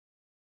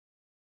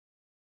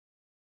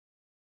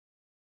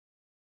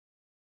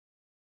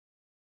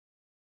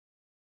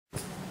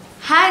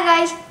Hi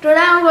guys, today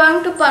I am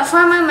going to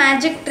perform a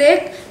magic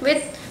trick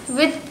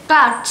with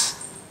cards.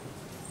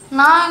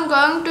 Now I am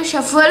going to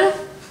shuffle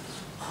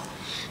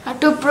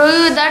to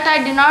prove that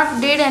I did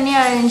not did any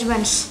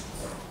arrangements.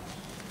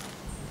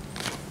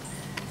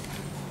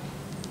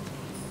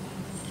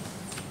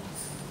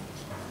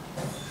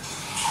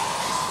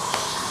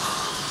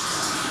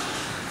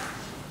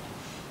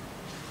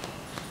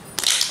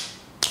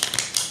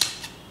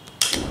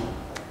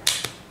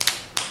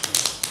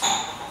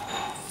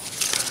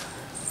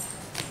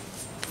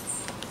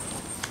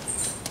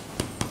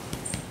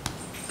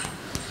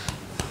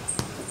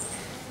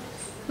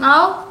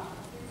 Now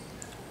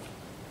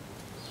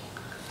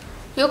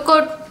you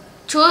could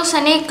choose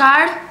any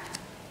card.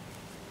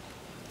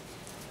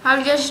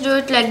 I'll just do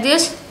it like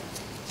this.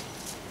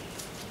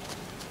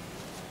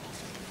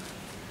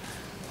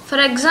 For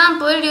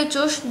example, you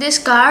choose this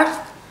card.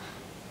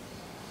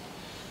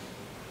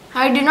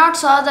 I did not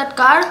saw that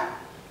card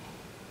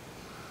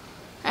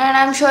and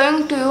I'm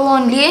showing to you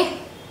only.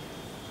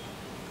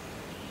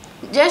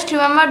 Just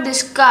remember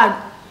this card.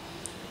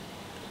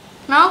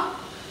 Now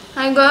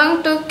I'm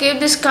going to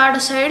keep this card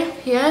aside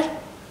here,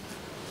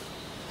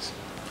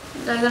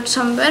 like that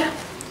somewhere.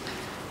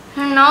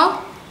 And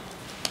now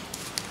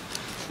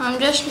I'm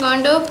just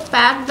going to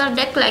pack the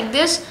deck like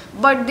this.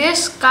 But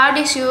this card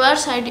is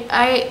yours.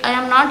 I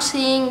am not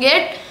seeing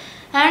it,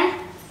 and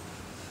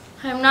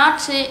I'm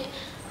not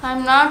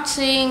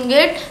seeing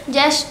it.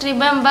 Just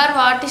remember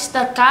what is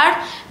the card,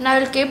 and I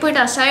will keep it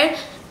aside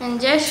and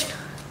just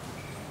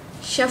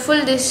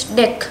shuffle this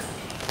deck.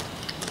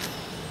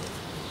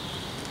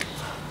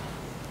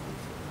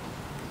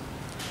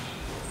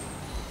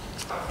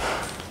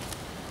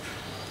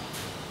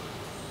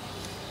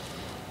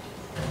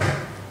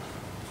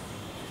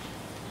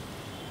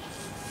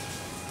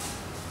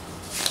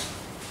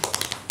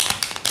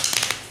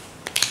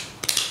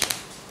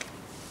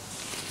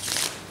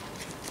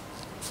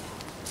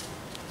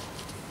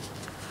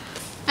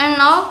 And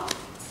now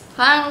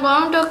I am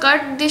going to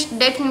cut this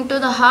deck into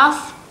the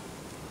half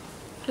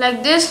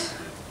like this,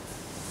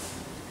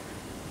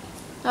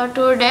 the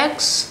two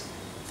decks.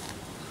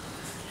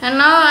 And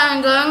now I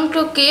am going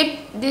to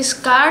keep this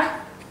card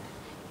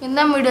in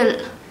the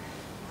middle.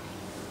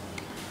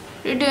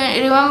 Did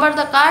you remember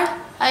the card?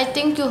 I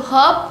think you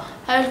hope.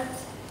 I will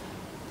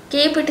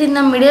keep it in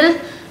the middle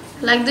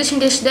like this in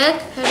this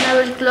deck, and I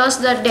will close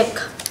the deck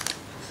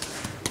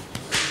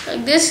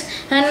like this.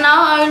 And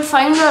now I will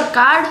find your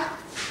card.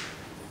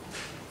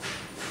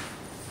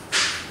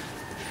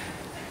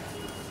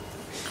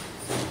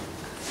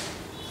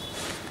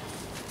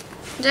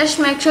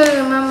 Just make sure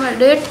you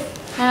remembered it,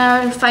 and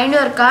I will find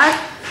your card.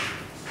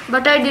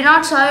 But I did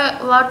not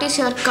saw what is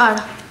your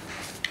card.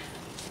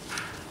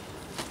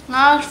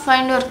 Now I will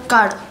find your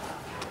card.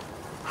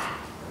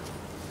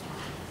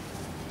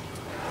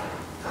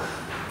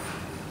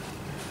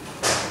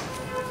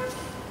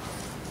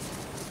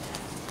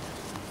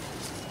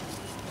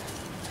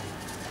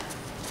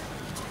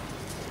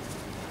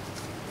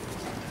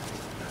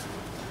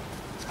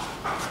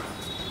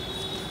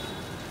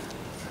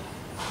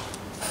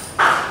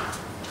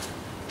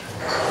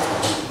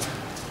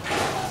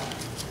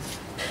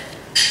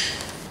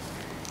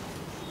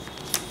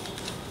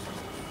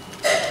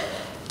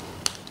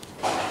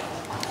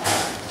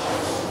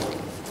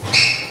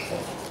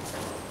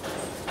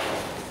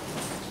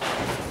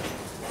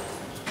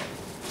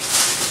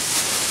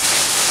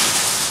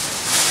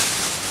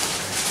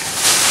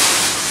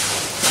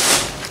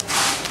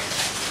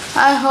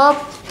 I hope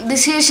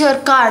this is your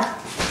card.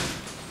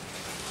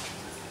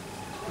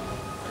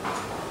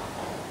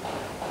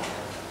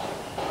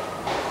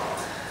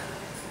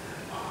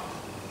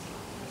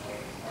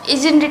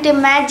 Isn't it a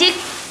magic?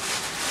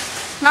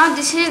 Now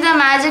this is the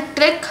magic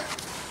trick.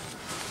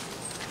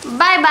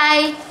 Bye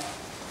bye.